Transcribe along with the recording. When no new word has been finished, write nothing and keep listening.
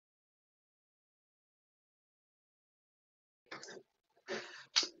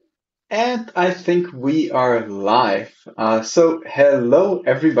And I think we are live. So hello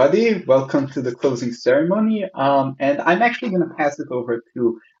everybody, welcome to the closing ceremony. And I'm actually going to pass it over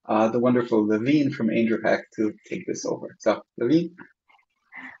to the wonderful Levine from AngelHack to take this over. So Levine.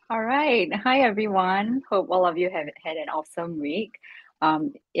 All right. Hi, everyone. Hope all of you have had an awesome week.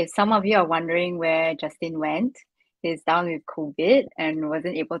 If some of you are wondering where Justin went, he's down with COVID and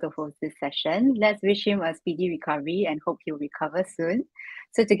wasn't able to host this session. Let's wish him a speedy recovery and hope he'll recover soon.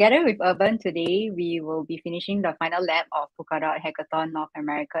 So, together with Urban today, we will be finishing the final lap of Polkadot Hackathon North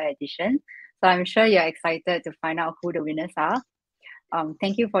America edition. So, I'm sure you're excited to find out who the winners are.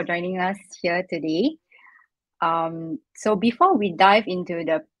 Thank you for joining us here today. So before we dive into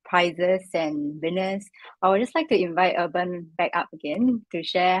the prizes and winners, I would just like to invite Urban back up again to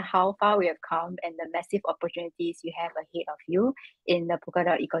share how far we have come and the massive opportunities you have ahead of you in the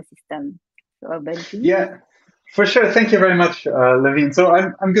Polkadot ecosystem. So Urban, please. Yeah, for sure. Thank you very much, Levine. So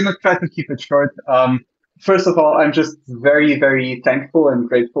I'm going to try to keep it short. First of all, I'm just very thankful and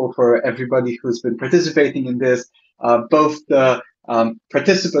grateful for everybody who's been participating in this. Both the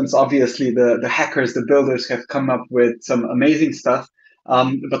participants, obviously, the hackers, the builders have come up with some amazing stuff.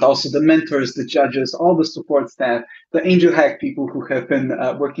 But also the mentors, the judges, all the support staff, the AngelHack people who have been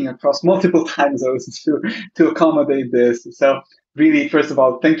working across multiple time zones to accommodate this. So really, first of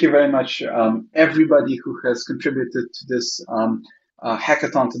all, thank you very much, everybody who has contributed to this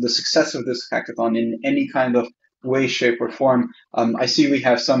hackathon, to the success of this hackathon in any kind of way, shape, or form. I see we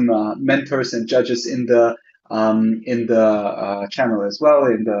have some mentors and judges in the channel as well,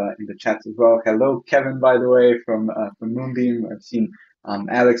 in the chat as well. Hello, Kevin, by the way, from Moonbeam. I've seen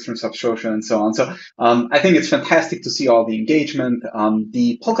Alex from Subsocial and so on. So I think it's fantastic to see all the engagement.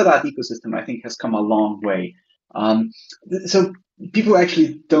 The Polkadot ecosystem, I think, has come a long way. So people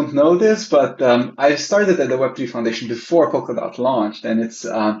actually don't know this, but I started at the Web3 Foundation before Polkadot launched, and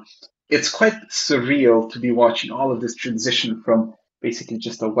it's quite surreal to be watching all of this transition from basically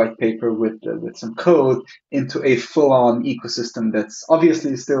just a white paper with some code into a full-on ecosystem that's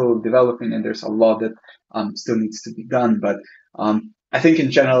obviously still developing, and there's a lot that still needs to be done. But I think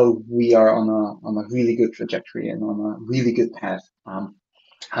in general we are on a really good trajectory and on a really good path.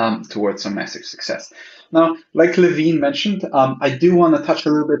 Towards some massive success. Now, like Levine mentioned, I do want to touch a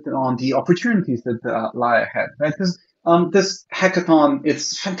little bit on the opportunities that lie ahead, right? Because this hackathon,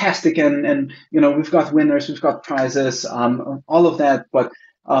 it's fantastic, and we've got winners, we've got prizes, all of that. But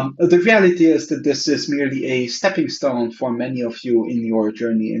the reality is that this is merely a stepping stone for many of you in your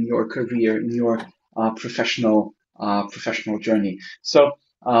journey, in your career, in your professional journey. So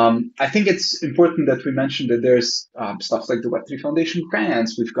I think it's important that we mention that there's stuff like the Web3 Foundation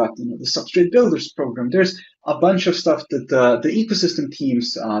grants. We've got the Substrate Builders program. There's a bunch of stuff that the ecosystem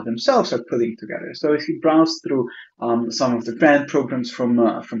teams themselves are putting together. So if you browse through some of the grant programs from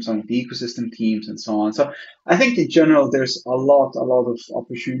some of the ecosystem teams and so on, so I think in general there's a lot of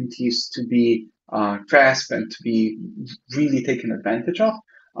opportunities to be grasped and to be really taken advantage of.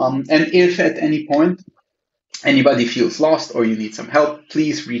 And if at any point anybody feels lost or you need some help,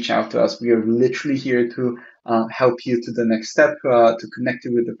 please reach out to us. We are literally here to help you to the next step, to connect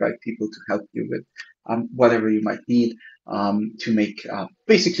you with the right people, to help you with whatever you might need to make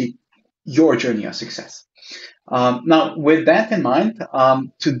basically your journey a success. Now, with that in mind,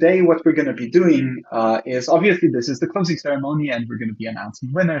 today what we're going to be doing is obviously this is the closing ceremony and we're going to be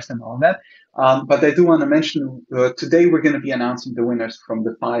announcing winners and all that. But I do want to mention today we're going to be announcing the winners from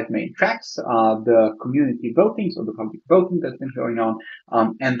the 5 main tracks, the community voting, so the public voting that's been going on,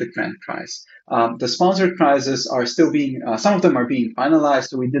 and the grand prize. The sponsored prizes are still being, some of them are being finalized,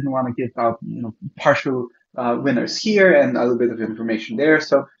 so we didn't want to give out partial winners here and a little bit of information there.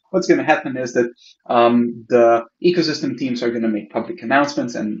 So what's going to happen is that the ecosystem teams are going to make public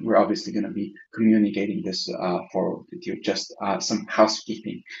announcements, and we're obviously going to be communicating this forward with you. Just some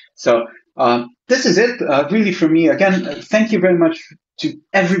housekeeping. So this is it, really, for me. Again, thank you very much to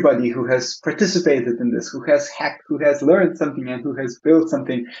everybody who has participated in this, who has hacked, who has learned something, and who has built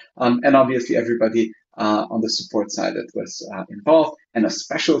something, and obviously everybody on the support side that was involved. And a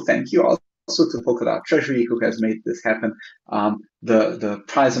special thank you also to Polkadot Treasury, who has made this happen. The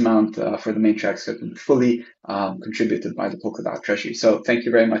prize amount for the main tracks have been fully contributed by the Polkadot Treasury. So thank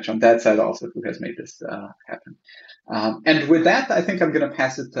you very much on that side also, who has made this happen. And with that, I think I'm going to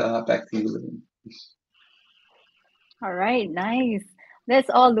pass it back to you, Lynn. All right, nice.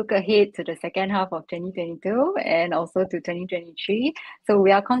 Let's all look ahead to the second half of 2022 and also to 2023. So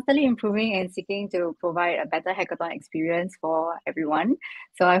we are constantly improving and seeking to provide a better hackathon experience for everyone.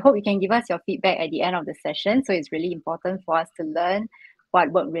 So I hope you can give us your feedback at the end of the session. So it's really important for us to learn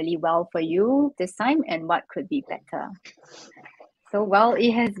what worked really well for you this time and what could be better. So, well,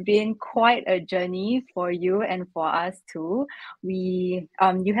 it has been quite a journey for you and for us too. You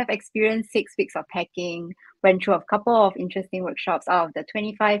have experienced 6 weeks of hacking, went through a couple of interesting workshops out of the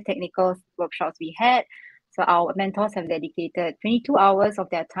 25 technical workshops we had. So our mentors have dedicated 22 hours of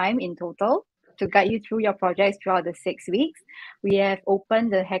their time in total to guide you through your projects throughout the 6 weeks. We have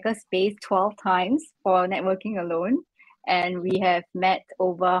opened the hackerspace 12 times for networking alone. And we have met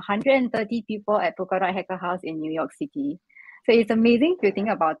over 130 people at Polkadot Hacker House in New York City. So it's amazing to think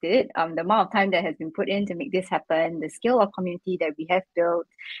about it, the amount of time that has been put in to make this happen, the scale of community that we have built,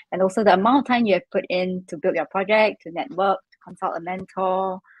 and also the amount of time you have put in to build your project, to network, to consult a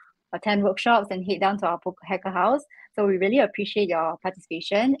mentor, attend workshops, and head down to our Hacker House. So we really appreciate your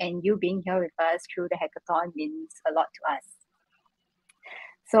participation, and you being here with us through the hackathon means a lot to us.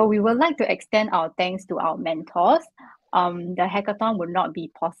 So we would like to extend our thanks to our mentors. The hackathon would not be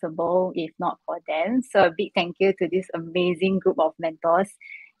possible if not for them. So a big thank you to this amazing group of mentors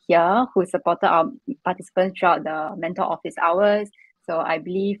here who supported our participants throughout the mentor office hours. So I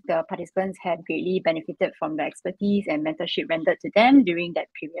believe the participants have greatly benefited from the expertise and mentorship rendered to them during that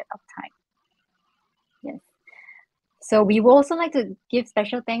period of time. Yes. So we would also like to give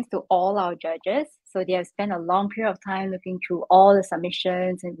special thanks to all our judges. So they have spent a long period of time looking through all the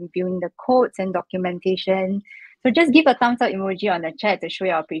submissions and reviewing the codes and documentation. So just give a thumbs up emoji on the chat to show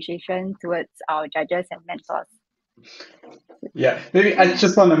your appreciation towards our judges and mentors. Yeah, maybe I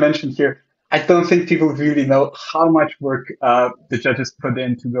just want to mention here, I don't think people really know how much work the judges put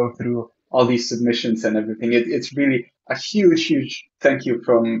in to go through all these submissions and everything. It's really a huge, huge thank you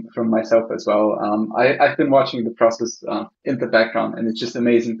from myself as well. I've been watching the process in the background, and it's just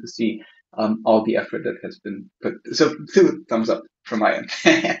amazing to see all the effort that has been put. So 2 thumbs up from my end.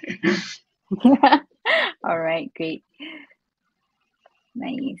 All right, great.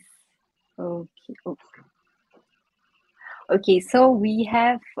 Nice. Okay. Okay, so we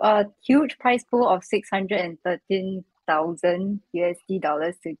have a huge prize pool of 613,000 USD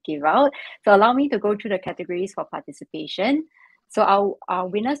dollars to give out. So allow me to go through the categories for participation. So our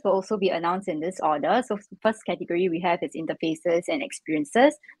winners will also be announced in this order. So first category we have is interfaces and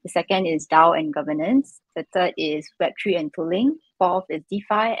experiences. The second is DAO and governance. The third is Web3 and tooling. Fourth is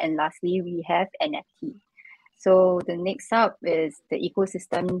DeFi. And lastly, we have NFT. So the next up is the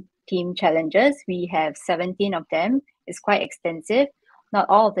ecosystem team challenges. We have 17 of them. It's quite extensive. Not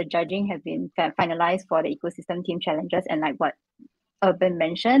all of the judging have been finalized for the ecosystem team challenges. And like what Urban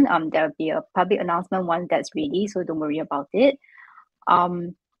mentioned, there'll be a public announcement once that's ready, so don't worry about it.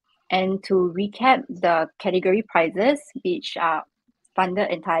 And to recap the category prizes, which are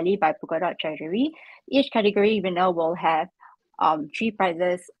funded entirely by Polkadot Treasury, each category winner will have 3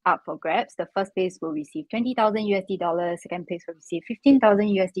 prizes up for grabs. The first place will receive 20,000 USD dollars, second place will receive 15,000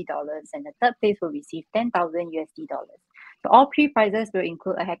 USD dollars, and the third place will receive 10,000 USD dollars. So all 3 prizes will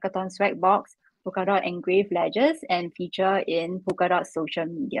include a hackathon swag box, Polkadot engraved ledgers, and feature in Polkadot social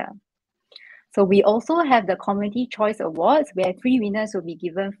media. So we also have the Community Choice Awards, where 3 winners will be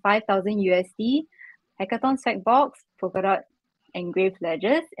given 5,000 USD, hackathon swag box, Polkadot engraved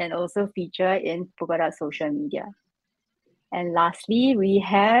ledgers, and also feature in Polkadot social media. And lastly, we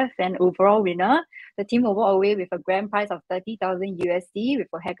have an overall winner. The team will walk away with a grand prize of 30,000 USD with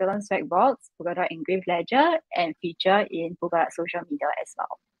a hackathon swag box, Polkadot engraved ledger, and feature in Polkadot social media as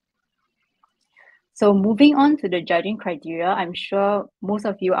well. So moving on to the judging criteria, I'm sure most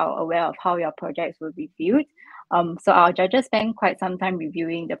of you are aware of how your projects will be viewed. So our judges spend quite some time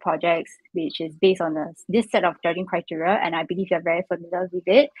reviewing the projects, which is based on this set of judging criteria, and I believe you're very familiar with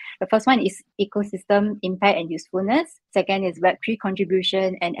it. The first one is ecosystem impact and usefulness. Second is Web3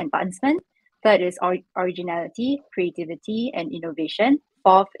 contribution and advancement. Third is originality, creativity, and innovation.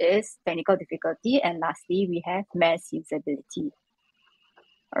 Fourth is technical difficulty. And lastly, we have mass usability.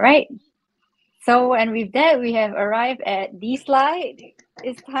 All right. So, and with that, we have arrived at the slide.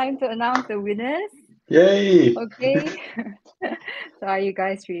 It's time to announce the winners. Yay! Okay. So are you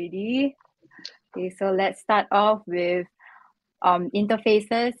guys ready? Okay, so let's start off with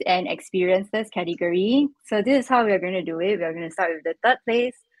interfaces and experiences category. So this is how we're going to do it. We're going to start with the third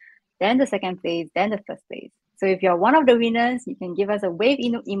place, then the second place, then the first place. So if you're one of the winners, you can give us a wave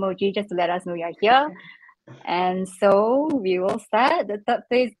emoji just to let us know you're here. And so we will start. The third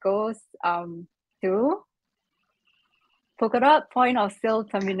place goes to Polkadot Point of Sale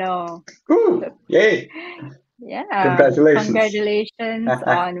Terminal. Ooh, yay! Yeah. Congratulations. Congratulations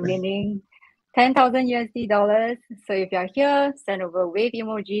on winning 10,000 USD dollars. So if you're here, send over wave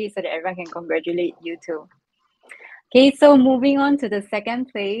emoji so that everyone can congratulate you too. Okay, so moving on to the second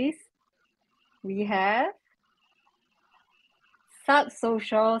place, we have Sub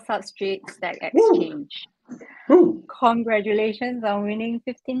Social Substrate Stack Exchange. Ooh, Congratulations on winning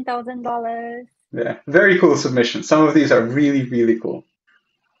 $15,000. yeah, very cool submission. Some of these are really, really cool.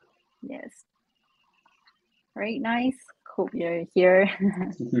 Yes. Very nice. Hope you're here.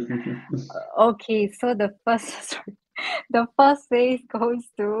 Okay, so the first sorry, the first place goes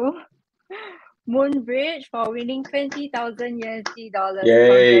to Moonbridge for winning 20,000 USD dollars.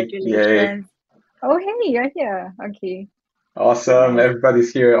 Yay, yay. Congratulations. Oh, hey, you're here. Okay, Awesome. nice.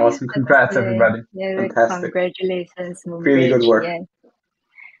 Everybody's here. Awesome. That's Congrats, good. everybody. Yeah, Fantastic. congratulations, Really good Moonbridge. work. Yes.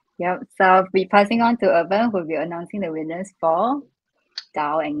 Yep. So I'll be passing on to Urban, who will be announcing the winners for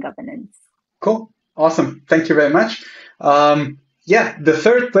DAO and governance. Cool. Awesome. Thank you very much. Yeah, the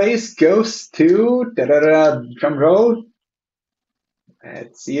third place goes to drum roll.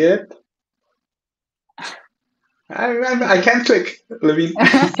 Let's see it. I can't click, Levine.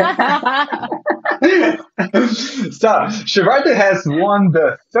 So, Shivarta has won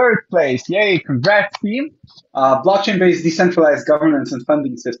the third place. Yay, congrats, team. Blockchain-based decentralized governance and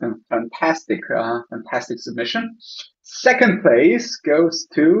funding system. Fantastic, fantastic submission. Second place goes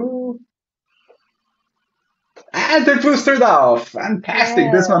to the Booster DAO.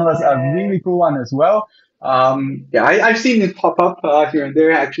 Fantastic. This one was a Yeah. really cool one as well. Yeah, I've seen it pop up here and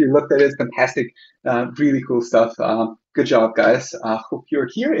there. I actually looked at it. Fantastic. Really cool stuff. Good job, guys. Hope you're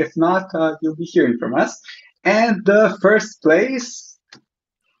here. If not, you'll be hearing from us. And the first place,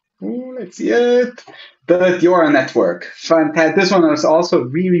 ooh, let's see it. The Diora network. Fantastic. This one was also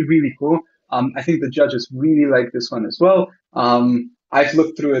really, really cool. I think the judges really like this one as well. I've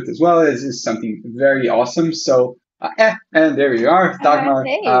looked through it as well. It is something very awesome. So, and there you are, Dagmar.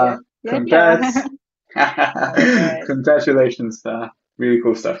 Hey, you're Congrats. here. Congrats. Congratulations. Really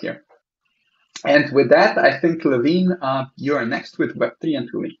cool stuff here. And with that, I think, Levine, you are next with Web3 and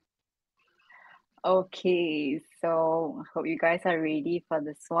Tooling. Okay, so hope you guys are ready for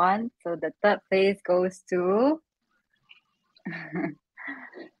this one. So the third place goes to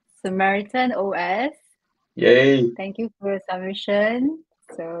Samaritan OS. Yay. Thank you for your submission.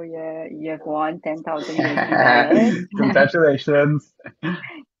 So yeah, you have won 10,000 USD. Congratulations.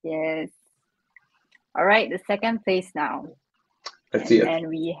 Yes. All right, the second place now. Let's see it. And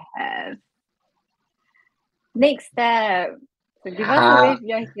we have Next Step. So give us a wave.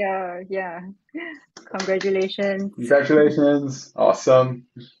 You're here. Yeah. Congratulations. Congratulations. Awesome.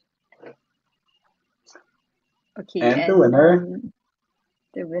 Okay, and the winner?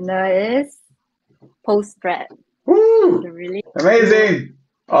 The winner is Postbred. Woo! So really Amazing.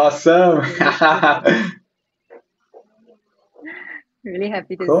 Awesome. really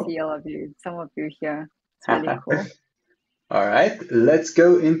happy to Cool. see all of you, some of you here. It's really cool. All right, let's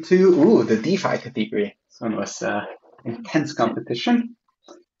go into the DeFi category. This one was intense competition.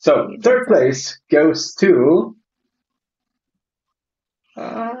 So third place goes to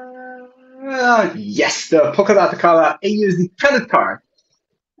yes, the Polkadot AUSD credit card.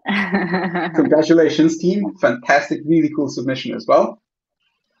 Congratulations, team! Fantastic, really cool submission as well.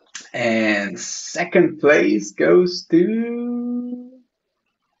 And second place goes to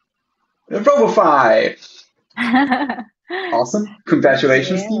the RoboFi. Awesome.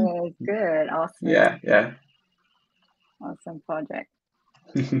 Congratulations, team. Good. Awesome. Yeah. Awesome project.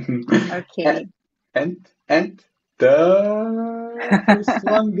 Okay. And the first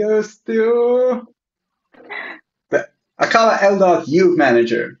one goes to the Akala L. Youth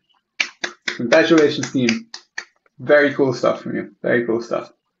Manager. Congratulations, team. Very cool stuff from you. Very cool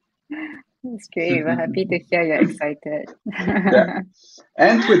stuff. That's great. We're happy to hear you're excited. Yeah.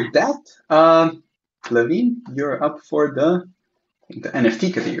 And with that, Levine, you're up for the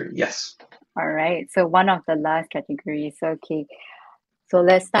NFT category. Yes. All right. So one of the last categories. Okay. So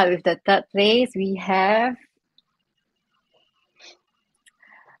let's start with the third place. We have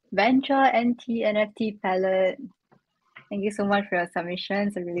Venture NT NFT Palette. Thank you so much for your submission.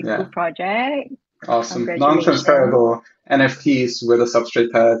 It's a really cool project. Awesome. Non-transferable NFTs with a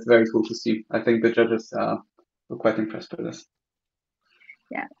substrate palette. Very cool to see. I think the judges were quite impressed with this.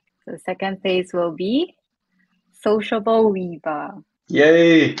 Yeah. So second place will be Sociable Weaver.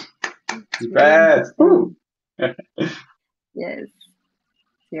 Yay! Congrats! Yes.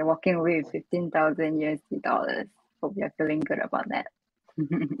 So you're walking away with 15,000 USD dollars. Hope you're feeling good about that.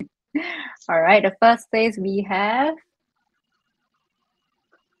 All right. The first place we have.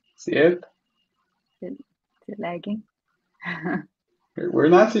 See it? Is it lagging? We're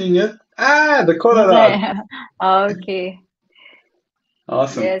not seeing it. The Polkadot. Okay.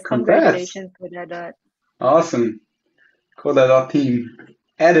 Awesome. Yes, congrats. Congratulations, Polkadot. Awesome. Polkadot team.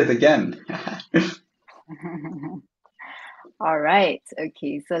 At it again. All right.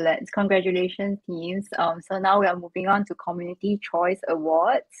 Okay. So congratulations, teams. So now we are moving on to Community Choice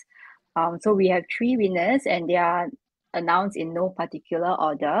Awards. So we have 3 winners and they are announced in no particular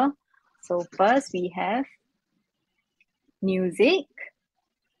order. So first we have music.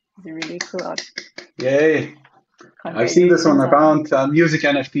 It's really cool. Yay! I've seen this one Congratulations. around. Music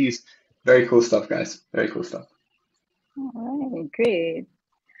NFTs. Very cool stuff, guys. Very cool stuff. All right, great.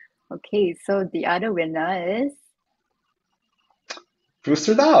 Okay, so the other winner is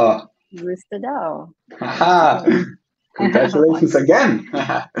Rooster DAO. Rooster DAO. Haha! Congratulations Once, again.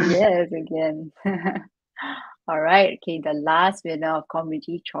 yes, again. All right, okay, the last winner of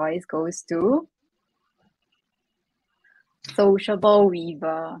community choice goes to Sociable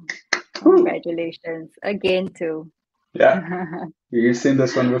Weaver. Congratulations again too. Yeah, you've seen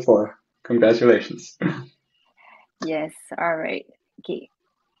this one before. Congratulations. Yes, all right. Okay.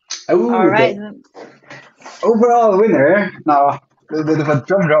 All Oh, right. the overall winner. Now, a little bit of a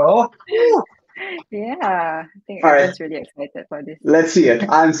drum roll. Yeah, I think All right, everyone's really excited for this. let's see it.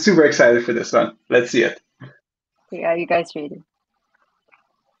 I'm super excited for this one. Let's see it. Okay, are you guys ready?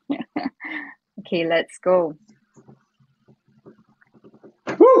 Okay, let's go.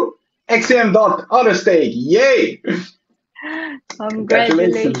 Woo! XM.AutoStake. Yay!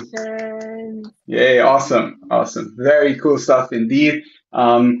 Congratulations. Congratulations. Yay, awesome. Awesome. Very cool stuff indeed.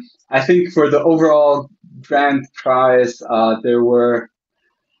 I think for the overall grand prize,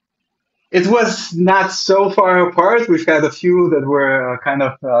 it was not so far apart. We've had a few that were kind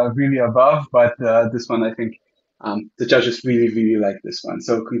of really above, but this one, I think the judges really, really like this one.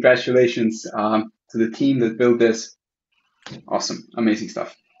 So congratulations to the team that built this. Awesome. Amazing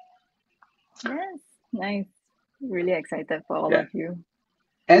stuff. Yes, nice. Really excited for all Yeah. of you.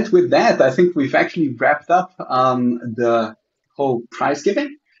 And with that, I think we've actually wrapped up the whole prize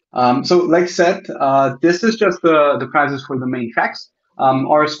giving. So, like I said, this is just the prizes for the main tracks.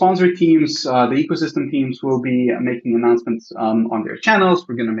 Our sponsor teams, the ecosystem teams, will be making announcements on their channels.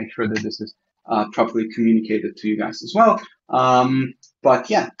 We're going to make sure that this is properly communicated to you guys as well.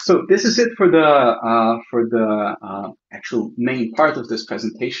 But yeah, so this is it for the actual main part of this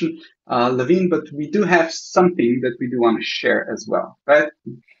presentation, Levine. But we do have something that we do want to share as well, right?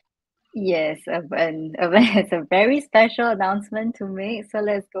 Yes, it's a very special announcement to make. So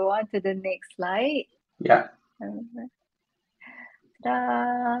let's go on to the next slide. Yeah.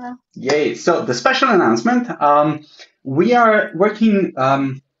 Ta-da! Yay. So the special announcement, we are working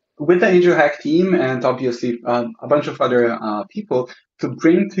with the AngelHack team and obviously a bunch of other people to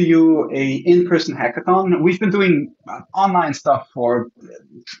bring to you a in-person hackathon. We've been doing online stuff for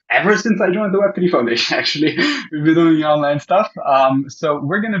ever since I joined the Web3 Foundation, actually. We've been doing online stuff. So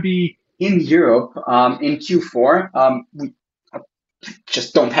we're going to be in Europe in Q4. We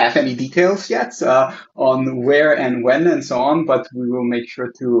just don't have any details yet on where and when and so on, but we will make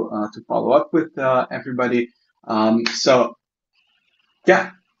sure to follow up with everybody. So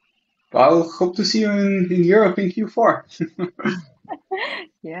yeah, I'll hope to see you in Europe in Q4.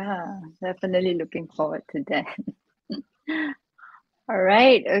 Yeah, definitely looking forward to that. All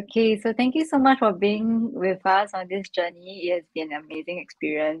right. Okay. So thank you so much for being with us on this journey. It has been an amazing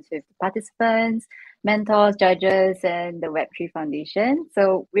experience with participants, mentors, judges, and the Web3 Foundation.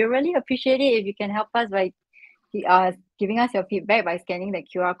 So we really appreciate it if you can help us by giving us your feedback by scanning the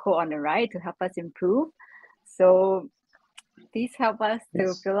QR code on the right to help us improve. So please help us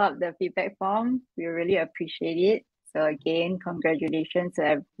to fill up the feedback form. We really appreciate it. So again, congratulations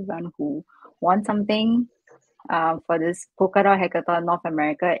to everyone who won something for this Polkadot Hackathon North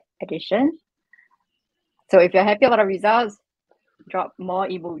America edition. So if you're happy about the results, drop more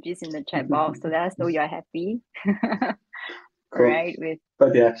emojis in the chat box to let us know you're happy. Cool. Right.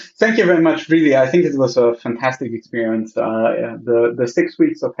 But yeah, thank you very much. Really, I think it was a fantastic experience. The 6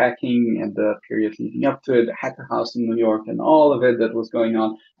 weeks of hacking and the period leading up to it, the Hacker House in New York, and all of it that was going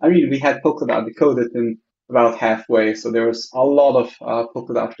on. I mean, we had Polkadot decoded in about halfway, so there was a lot of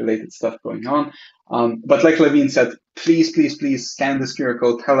Polkadot related stuff going on. But like Levine said, please, please, please scan this QR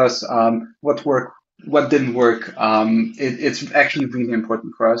code. Tell us what worked, what didn't work. It's actually really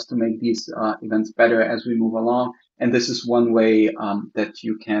important for us to make these events better as we move along. And this is one way that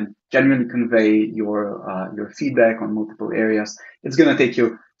you can genuinely convey your feedback on multiple areas. It's going to take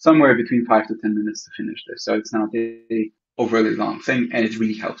you somewhere between 5 to 10 minutes to finish this. So it's not a overly long thing, and it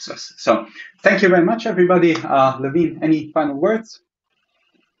really helps us. So thank you very much, everybody. Levine, any final words?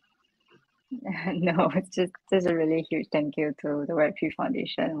 No, it's just a really huge thank you to the Web3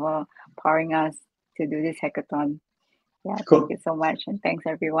 Foundation for powering us to do this hackathon. Yeah, Cool. Thank you so much. And thanks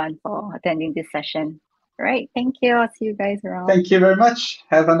everyone for attending this session. All right, thank you. I'll see you guys around. Thank you very much.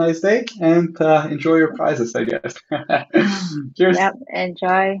 Have a nice day and enjoy your prizes, I guess. Cheers. Yep,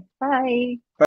 enjoy. Bye.